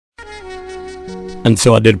And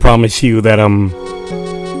so I did promise you that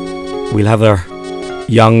we'll have a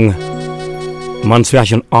young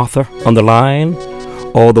Montrealian author on the line,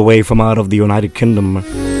 all the way from out of the United Kingdom.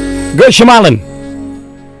 Gershom Allen.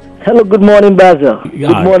 Hello, good morning, Basil.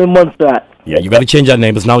 Good morning, Montserrat. Yeah, you got to change that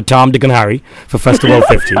name. It's now Tom, Dick, and Harry for Festival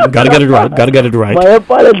 50. Got to get it right. Got to get it right. My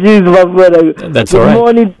apologies, my brother. That's all right. Good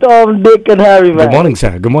morning, Tom, Dick, and Harry, man. Good morning,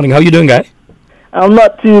 sir. Good morning. How you doing, guy? I'm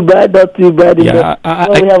not too bad, not too bad. Yeah,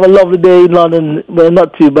 we have a lovely day in London, but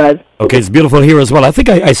not too bad. Okay, it's beautiful here as well. I think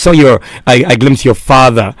I saw I glimpsed your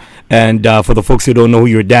father, and for the folks who don't know who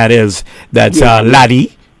your dad is, that's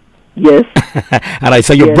Laddie. Yes. And I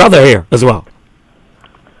saw your brother here as well.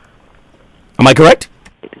 Am I correct?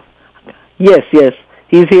 Yes.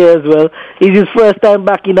 He's here as well. It's his first time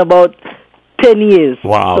back in about 10 years.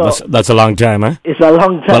 Wow, so that's a long time, huh? It's a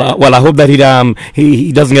long time. Well, I hope that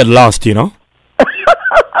he doesn't get lost, you know?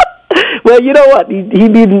 Well, you know what? He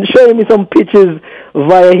been showing me some pictures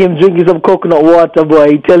via him drinking some coconut water,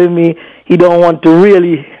 boy. He telling me he don't want to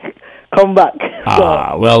really come back.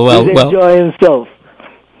 Well. He's enjoying himself.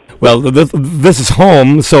 Well, this is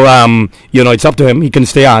home, so it's up to him. He can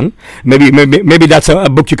stay on. Maybe that's a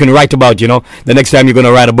book you can write about. You know, the next time you're going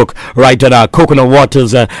to write a book, write coconut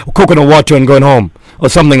water and going home, or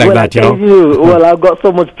something like that. You know. Well, I've got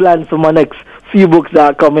so much planned for my next few books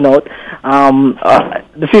that are coming out.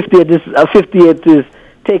 The 50th is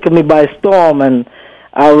taking me by storm, and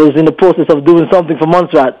I was in the process of doing something for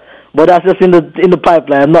Montserrat. But that's just in the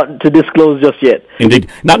pipeline. I'm not to disclose just yet.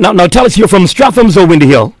 Indeed. Now tell us, you're from Stratham's or Windy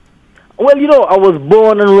Hill? Well, I was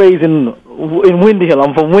born and raised in Windy Hill.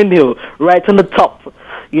 I'm from Windy Hill, right on the top.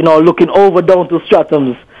 Looking over down to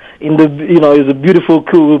Stratham's. It's a beautiful,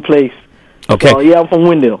 cool place. Okay. So, I'm from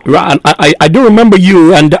Windy Hill. Right. I do remember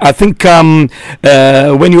you, and I think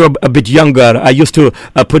when you were a bit younger, I used to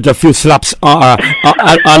put a few slaps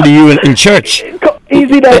under you in church.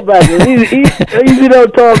 Easy now, Basil. Easy now,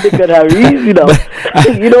 Tom, Dick, and Harry. Easy now.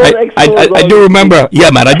 I do remember.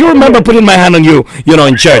 Yeah, man. I do remember putting my hand on you,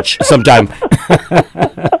 in church sometime.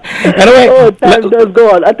 Anyway. Time does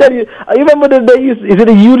go on. I tell you, I remember the day, is it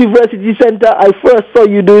a university center? I first saw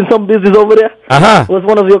you doing some business over there. Uh-huh. It was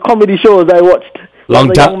one of your comedy shows I watched.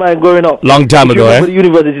 Long time, young man growing up. Long time ago, The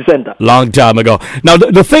University Center. Long time ago. Now,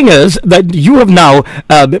 the thing is that you have now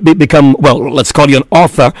become, well, let's call you an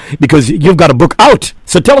author, because you've got a book out.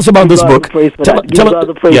 So tell us about this book. Give God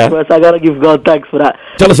the praise first. I got to give God thanks for that.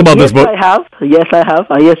 Tell us about this book. Yes, I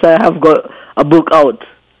have got a book out.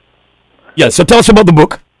 Yeah, so tell us about the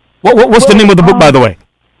book. What's the name of the book, by the way?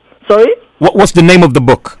 Sorry? What's the name of the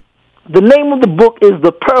book? The name of the book is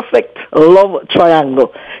The Perfect Love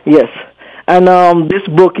Triangle. Yes. And this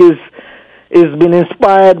book is been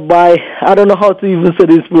inspired by, I don't know how to even say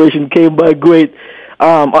the inspiration, came by great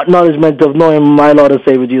acknowledgement of knowing my Lord and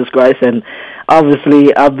Savior Jesus Christ. And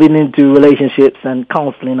obviously I've been into relationships and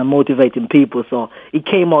counseling and motivating people, so it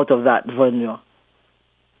came out of that venue.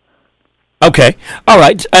 Okay, all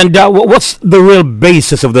right. And what's the real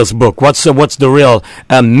basis of this book? What's the real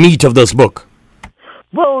meat of this book?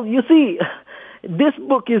 Well, you see, this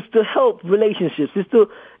book is to help relationships. It's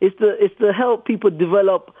to help people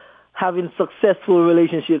develop having successful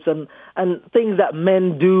relationships and things that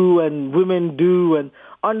men do and women do, and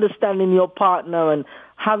understanding your partner and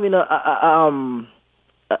having a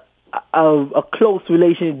close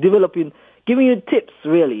relationship, giving you tips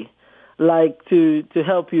really, like to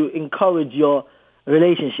help you encourage your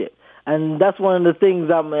relationship. And that's one of the things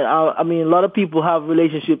a lot of people have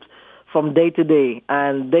relationships from day to day,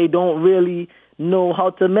 and they don't really know how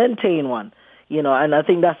to maintain one, and I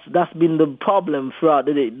think that's been the problem throughout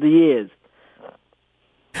the years.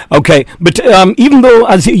 Okay, but even though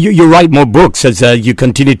as you write more books, as you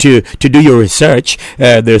continue to do your research,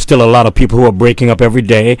 there's still a lot of people who are breaking up every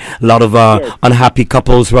day, a lot of unhappy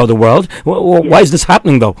couples throughout the world. Why is this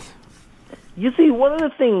happening, though? You see, one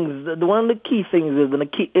of the key things is, and the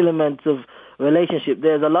key elements of relationship,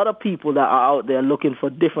 there's a lot of people that are out there looking for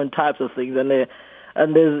different types of things, and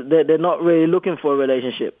they're not really looking for a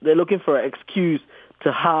relationship. They're looking for an excuse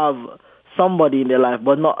to have somebody in their life,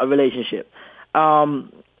 but not a relationship.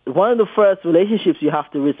 One of the first relationships you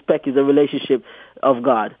have to respect is a relationship of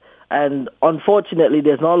God. And unfortunately,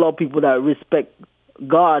 there's not a lot of people that respect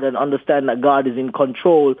God and understand that God is in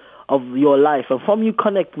control of your life. And from you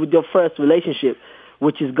connect with your first relationship,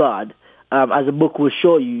 which is God, as the book will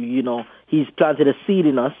show you, He's planted a seed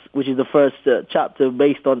in us, which is the first chapter,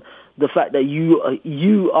 based on the fact that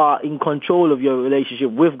you are in control of your relationship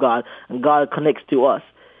with God, and God connects to us.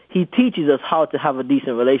 He teaches us how to have a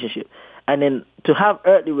decent relationship. And then to have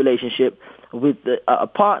earthly relationship with a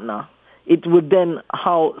partner, it would then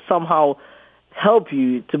somehow help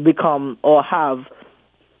you to become or have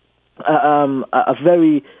a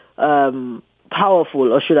very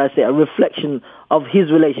powerful, or should I say, a reflection of his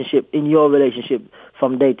relationship in your relationship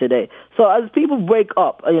from day to day. So as people break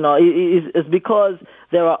up, it's because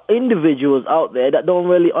there are individuals out there that don't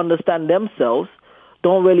really understand themselves,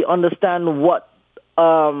 don't really understand what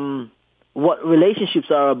relationships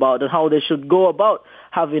are about and how they should go about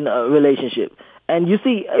having a relationship. And you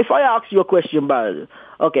see, if I ask you a question, Basil,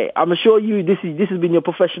 okay, I'm sure this has been your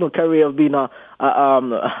professional career of being since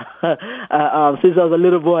I was a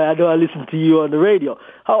little boy. I know I listened to you on the radio.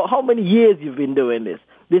 How many years you've been doing this?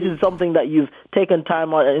 This is something that you've taken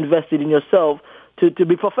time out and invested in yourself to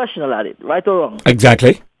be professional at it, right or wrong?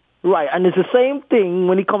 Exactly. Right, and it's the same thing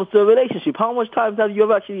when it comes to a relationship. How much time have you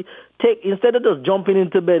ever actually instead of just jumping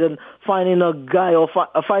into bed and finding a guy or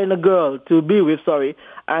finding a girl to be with,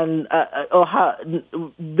 and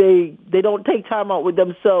they don't take time out with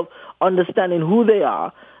themselves, understanding who they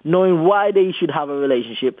are, knowing why they should have a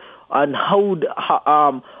relationship, and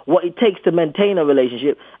how what it takes to maintain a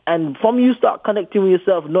relationship. And from you start connecting with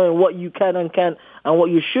yourself, knowing what you can and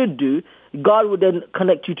what you should do, God will then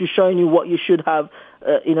connect you to showing you what you should have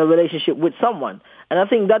in a relationship with someone. And I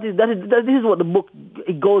think this is what the book,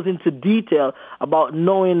 it goes into detail about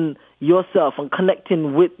knowing yourself and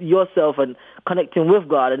connecting with yourself and connecting with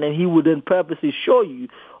God, and then he would then purposely show you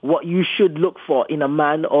what you should look for in a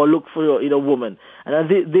man or look for in a woman. And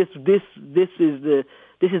this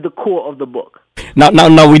is the core of the book.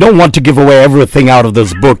 Now, we don't want to give away everything out of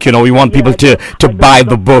this book. We want people to buy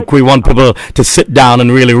the book. We want people to sit down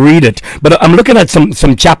and really read it. But I'm looking at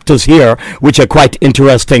some chapters here which are quite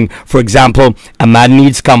interesting. For example, a man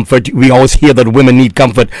needs comfort. We always hear that women need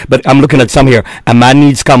comfort, but I'm looking at some here. A man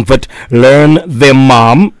needs comfort. Learn their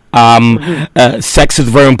mom. Sex is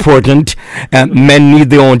very important. Men need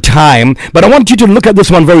their own time. But I want you to look at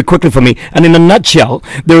this one very quickly for me. And in a nutshell,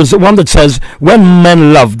 there's one that says, when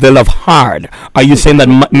men love, they love hard. Are you saying that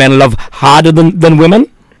men love harder than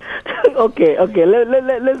women? Okay.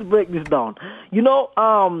 Let's break this down.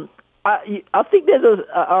 I think there's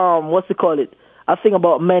I think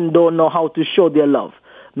about men don't know how to show their love.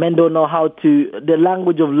 Men don't know how to. The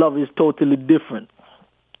language of love is totally different.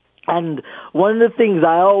 And one of the things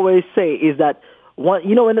I always say is that when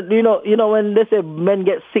they say men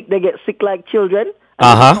get sick, they get sick like children.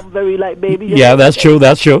 And they become very like babies. Yeah, that's true.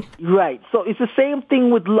 Right. So it's the same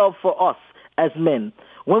thing with love for us as men.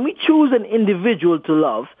 When we choose an individual to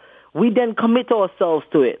love, we then commit ourselves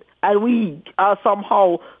to it, and we are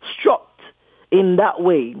somehow struck in that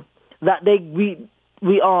way that we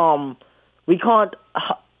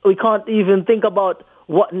can't even think about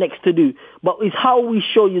what next to do. But it's how we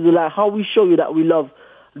show you the life, how we show you that we love.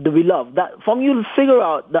 That from you to figure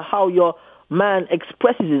out how your man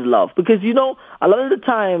expresses his love. Because, a lot of the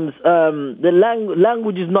times the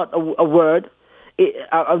language is not a word.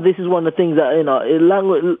 This is one of the things that,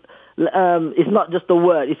 language, it's not just a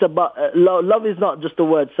word. It's about, love is not just a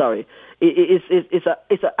word, sorry. It's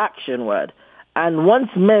an action word. And once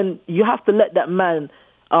men, you have to let that man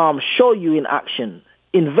show you in action,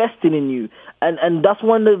 investing in you, and that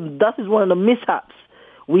is one of the mishaps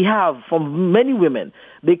we have from many women,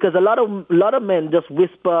 because a lot of men just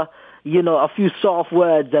whisper, a few soft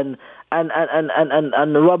words and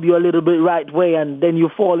rub you a little bit right way, and then you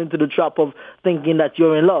fall into the trap of thinking that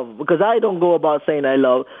you're in love. Because I don't go about saying I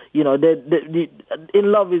love.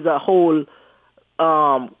 In love is a whole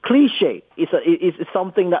cliche. It's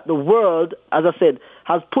something that the world, as I said,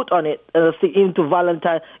 has put on it into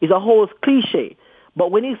Valentine. It's a whole cliche. But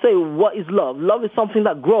when you say what is love, love is something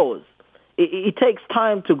that grows. It takes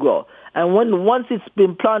time to grow. And once it's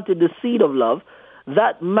been planted, the seed of love,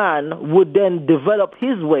 that man would then develop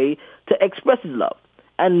his way to express his love.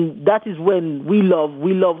 And that is when we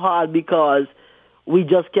love hard, because we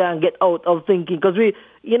just can't get out of thinking. Because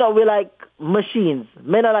we're like machines.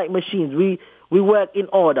 Men are like machines. We work in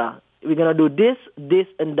order. We're going to do this,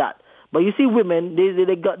 and that. But you see women,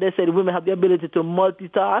 they say women have the ability to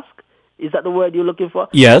multitask. Is that the word you're looking for?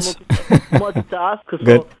 Yes. Multitask.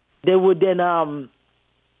 So they would then,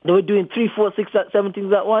 they were doing 3, 4, 6, 7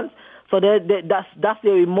 things at once. So that's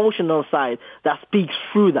their emotional side that speaks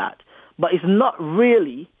through that. But it's not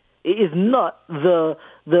really, it is not the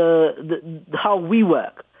how we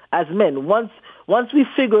work as men. Once we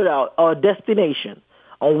figured out our destination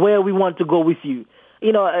on where we want to go with you,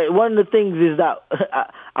 one of the things is that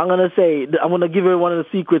I'm going to give you one of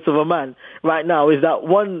the secrets of a man right now, is that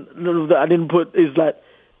one that I didn't put is that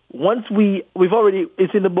once we've already,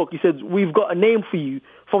 it's in the book, he says, we've got a name for you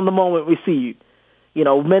from the moment we see you.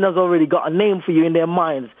 Men has already got a name for you in their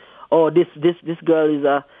minds. Oh, this girl is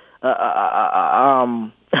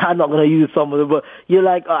I'm not going to use some of them, but you're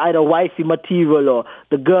like either wifey material or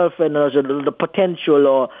the girlfriend or the potential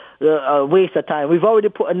or a waste of time. We've already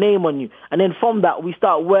put a name on you. And then from that, we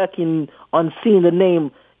start working on seeing the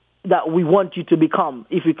name that we want you to become,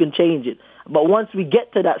 if we can change it. But once we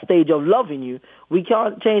get to that stage of loving you, we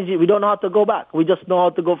can't change it. We don't know how to go back. We just know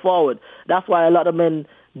how to go forward. That's why a lot of men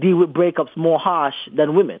deal with breakups more harsh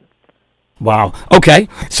than women. Wow. Okay.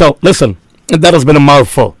 So, listen, that has been a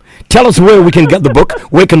mouthful. Tell us where we can get the book.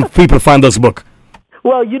 Where can people find this book?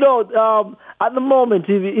 Well, at the moment,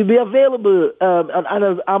 it'll be available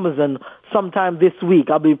on Amazon sometime this week.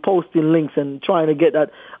 I'll be posting links and trying to get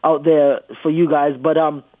that out there for you guys. But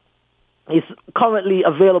it's currently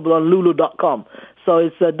available on Lulu.com. So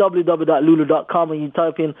it's www.lulu.com, and you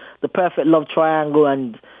type in The Perfect Love Triangle,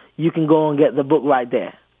 and you can go and get the book right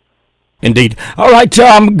there. Indeed. All right,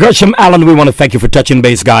 Gershom Allen, we want to thank you for touching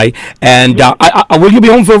base, guy. And will you be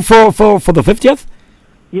home for the 50th?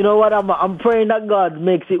 You know what? I'm praying that God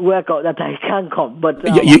makes it work out that I can come. But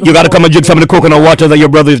you got to come and drink some of the coconut water that your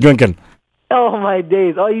brother is drinking. Oh my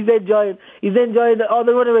days! Oh, he's enjoying all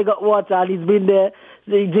the runaway got water, and he's been there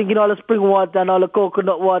drinking all the spring water and all the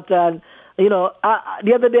coconut water. And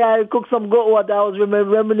the other day I cooked some goat water. I was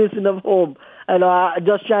reminiscing of home, and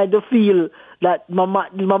just trying to feel that my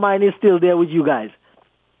mind is still there with you guys.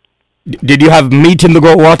 Did you have meat in the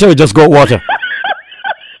goat water or just goat water?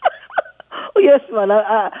 Oh, yes, man.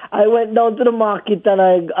 I went down to the market and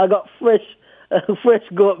I got fresh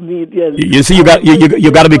goat meat. Yes. You see, you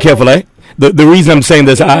got to be careful, eh? The reason I'm saying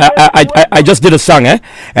this, I just did a song, eh?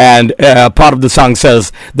 And part of the song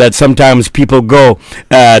says that sometimes people go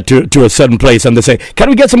to a certain place and they say, "Can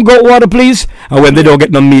we get some goat water, please?" And when they don't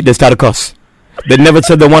get no meat, they start to cuss. They never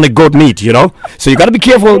said they wanted goat meat, So you got to be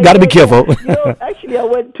careful. Got to be careful. Actually, I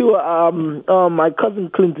went to my cousin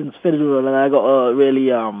Clinton's funeral, and I got really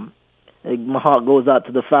my heart goes out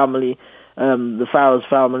to the family, the Farrell's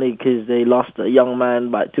family, because they lost a young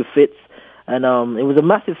man to fits, and it was a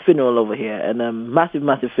massive funeral over here, and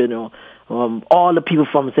massive funeral. All the people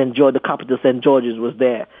from St. George, the capital St. George's, was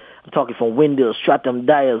there. I'm talking from Windell, Stratham,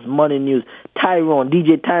 Dyers, Money News, Tyrone,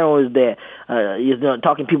 DJ Tyrone was there.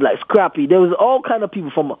 Talking people like Scrappy. There was all kind of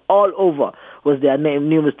people from all over was there,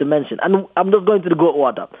 numerous to mention. And I'm just going to the goat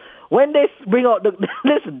water. When they bring out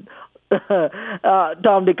listen,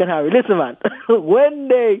 Tom, Dick, and Harry, listen, man.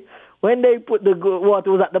 when they put the goat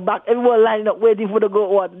water was at the back, everyone lining up waiting for the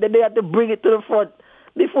goat water. Then they had to bring it to the front.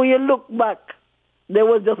 Before you look back, there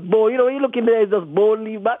was just bowl. When you look in there, it's just bowl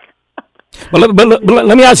leave back. But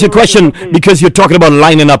let me ask you a question, because you're talking about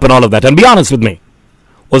lining up and all of that. And be honest with me.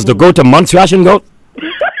 Was the goat a month's ration goat?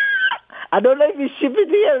 I don't know if you ship it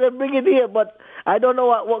here and bring it here, but I don't know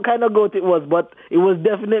what kind of goat it was, but it was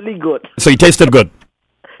definitely good. So it tasted good?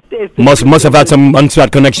 Must have had some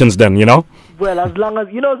Montserrat connections then, Well, as long as,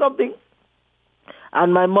 something?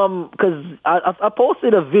 And my mom, because I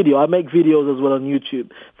posted a video. I make videos as well on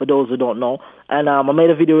YouTube, for those who don't know. And I made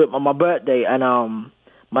a video on my birthday, and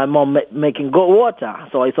my mom making goat water.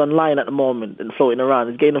 So it's online at the moment and floating around.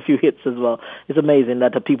 It's getting a few hits as well. It's amazing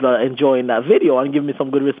that the people are enjoying that video and giving me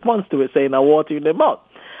some good response to it, saying I water in their mouth.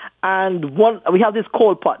 And we have this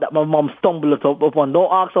cold pot that my mom stumbled upon. Don't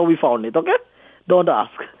ask how we found it, okay? Don't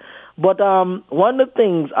ask. But one of the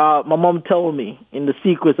things my mom told me in the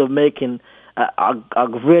secrets of making a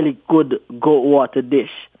really good goat water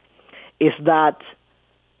dish is that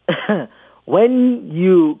when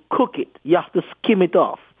you cook it, you have to skim it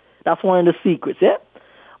off. That's one of the secrets, yeah?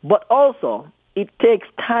 But also, it takes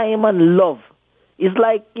time and love. It's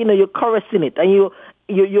like, you're caressing it, and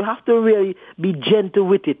you have to really be gentle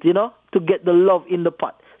with it, to get the love in the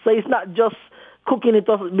pot. So it's not just cooking it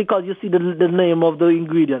off because you see the name of the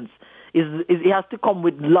ingredients. It has to come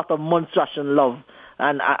with a lot of monstration love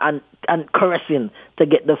and caressing to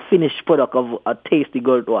get the finished product of a tasty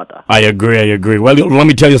goat water. I agree. Well, let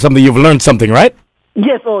me tell you something. You've learned something, right?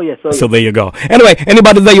 Yes, oh yes. So there you go. Anyway,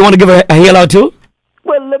 anybody that you want to give a hail out to?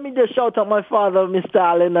 Well, let me just shout out my father, Mr.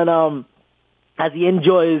 Allen, and as he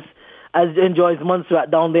enjoys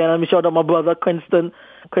Montserrat down there, and let me shout out my brother, Cranston,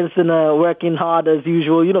 working hard as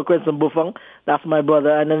usual. Cranston Buffon, that's my brother.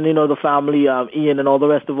 And then, the family, Ian and all the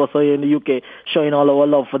rest of us are here in the UK, showing all our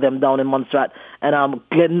love for them down in Montserrat. And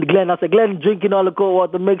Glenn, drinking all the cold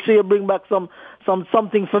water, make sure you bring back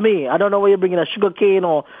something for me. I don't know where you're bringing, a sugar cane,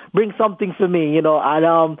 or bring something for me, And I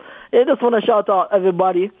just want to shout out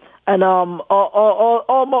everybody. And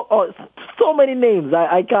so many names,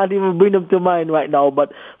 I can't even bring them to mind right now.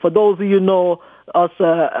 But for those of you us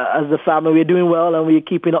as a family, we're doing well and we're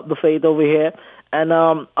keeping up the faith over here. And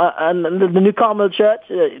the New Carmel Church,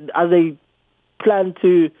 as they plan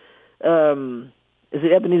to is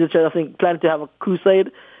it Ebenezer Church, I think, planning to have a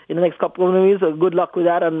crusade in the next couple of weeks. So good luck with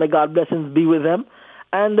that, and may God blessings be with them.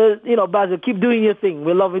 And Basil, keep doing your thing.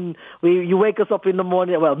 We're loving. You wake us up in the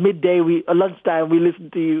morning. Well, midday, lunchtime, we listen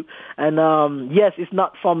to you. And yes, it's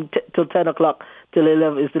not from till 10 o'clock till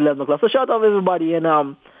 11. It's 11 o'clock. So shout out everybody, and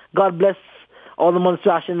God bless all the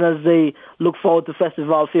Monstrasians as they look forward to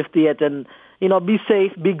Festival 50th. And be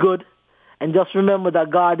safe, be good, and just remember that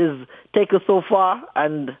God has taken us so far,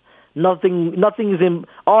 and nothing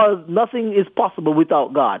is possible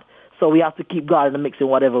without God. So we have to keep God in the mix in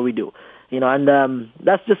whatever we do. And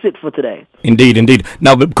that's just it for today. Indeed, indeed.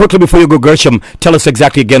 Now, quickly before you go, Gershom, tell us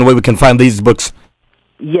exactly again where we can find these books.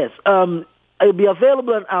 Yes, it'll be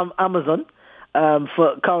available on Amazon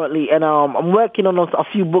for currently, and I'm working on a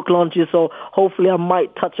few book launches, so hopefully I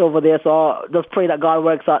might touch over there. So I'll just pray that God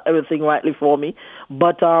works out everything rightly for me.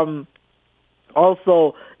 But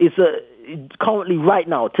also, it's currently right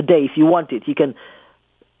now, today, if you want it, you can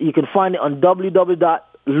find it on www.lulu.com.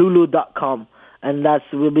 And that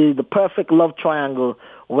will be the perfect love triangle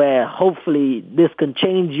where hopefully this can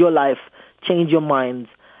change your life, change your minds,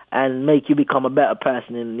 and make you become a better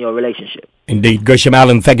person in your relationship. Indeed. Gershom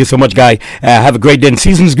Allen, thank you so much, guy. Have a great day and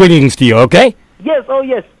season's greetings to you, okay? Yes, oh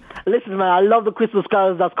yes. Listen, man, I love the Christmas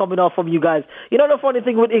carols that's coming off from you guys. The funny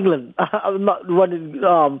thing with England, I'm not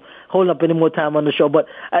holding up any more time on the show, but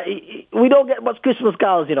we don't get much Christmas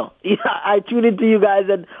carols, I tune into you guys,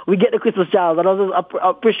 and we get the Christmas carols, and I was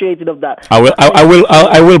appreciative of that. I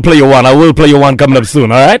will play you one. I will play you one coming up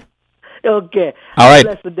soon, all right? Okay. All right.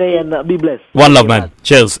 Bless the day, and be blessed. One love, man.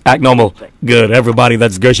 Cheers. Act normal. Good, everybody.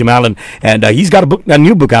 That's Gershom Allen, and he's got a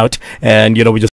new book out, and we just